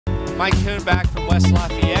Mike Koon back from West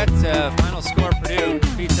Lafayette. Final score, Purdue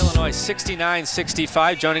defeats Illinois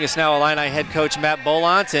 69-65. Joining us now, Illini head coach Matt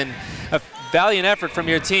Bollant, and a valiant effort from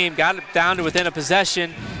your team. Got it down to within a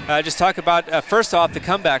possession. Just talk about, first off, the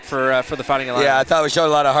comeback for the Fighting Illini. Yeah, I thought we showed a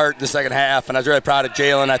lot of heart in the second half, and I was really proud of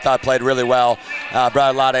Jalen. I thought played really well.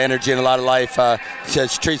 Brought a lot of energy and a lot of life.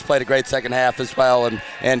 Treese played a great second half as well, and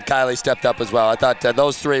Kylie stepped up as well. I thought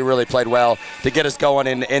those three really played well to get us going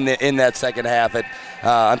in that second half.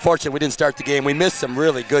 Unfortunately, we didn't start the game. We missed some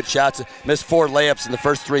really good shots. Missed 4 layups in the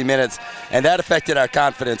first 3 minutes, and that affected our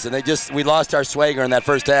confidence. And we lost our swagger in that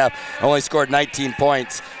first half. Only scored 19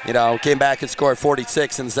 points. Came back and scored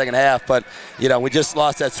 46 in the second half. But we just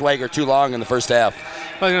lost that swagger too long in the first half.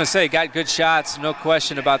 I was going to say, got good shots, no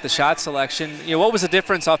question about the shot selection. What was the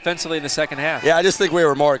difference offensively in the second half? Yeah, I just think we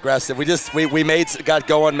were more aggressive. We got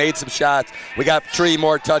going, made some shots. We got 3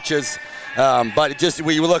 more touches. But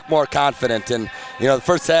we looked more confident, and the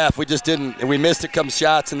first half we just didn't. And we missed it come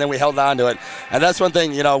shots, and then we held on to it. And that's one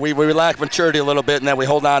thing. We lack maturity a little bit, and then we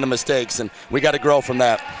hold on to mistakes, and we got to grow from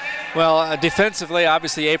that. Well, defensively,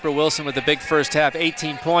 obviously April Wilson with the big first half,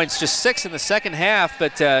 18 points, just 6 in the second half.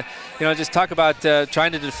 But just talk about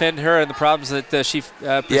trying to defend her and the problems that she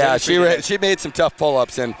presented. Yeah, she made some tough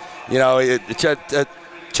pull-ups, and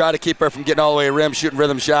try to keep her from getting all the way to the rim, shooting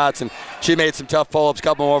rhythm shots, and she made some tough pull-ups,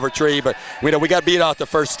 couple over tree, but we got beat off the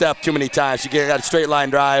first step too many times. She got a straight line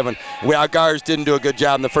drive, and our guards didn't do a good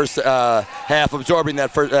job in the first half absorbing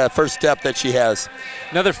that first step that she has.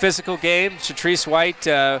 Another physical game. Shatrice White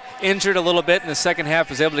injured a little bit in the second half,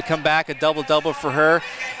 was able to come back, a double-double for her.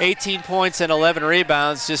 18 points and 11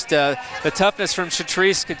 rebounds. Just the toughness from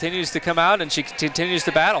Shatrice continues to come out, and she continues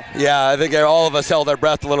to battle. Yeah, I think all of us held our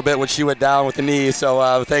breath a little bit when she went down with the knee,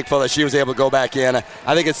 so thankful that she was able to go back in.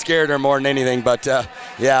 I think it scared her more than anything, but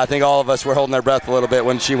I think all of us were holding our breath a little bit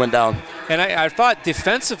when she went down. And I thought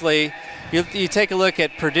defensively, you take a look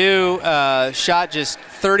at Purdue, shot just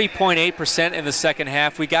 30.8% in the second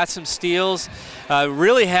half. We got some steals,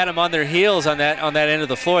 really had them on their heels on that end of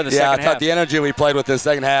the floor in the second half. Yeah, I thought the energy we played with in the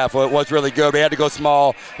second half was really good. We had to go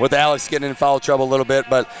small with Alex getting in foul trouble a little bit,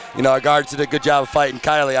 but our guards did a good job of fighting.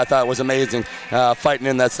 Kylie, I thought, was amazing fighting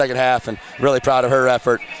in that second half, and really proud of her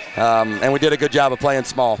effort. And we did a good job of playing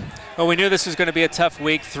small. Well, we knew this was going to be a tough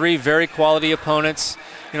week. 3 very quality opponents.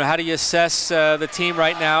 How do you assess the team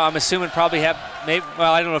right now? I'm assuming probably I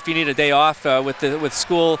don't know if you need a day off with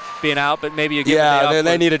school being out, but maybe you give them a day off. Yeah,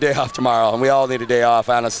 they need a day off tomorrow, and we all need a day off,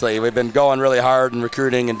 honestly. We've been going really hard and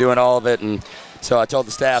recruiting and doing all of it, and so I told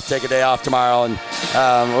the staff, take a day off tomorrow, and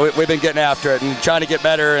we've been getting after it and trying to get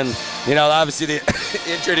better. And, obviously the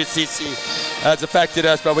injury to CC has affected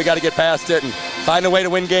us, but we got to get past it and find a way to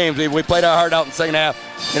win games. We played our heart out in the second half,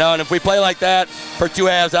 and if we play like that for 2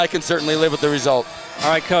 halves, I can certainly live with the result. All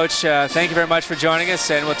right, Coach, thank you very much for joining us,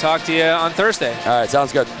 and we'll talk to you on Thursday. All right,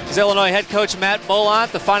 sounds good. This is Illinois head coach Matt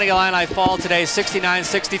Bollant. The Fighting Illini fall today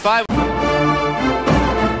 69-65.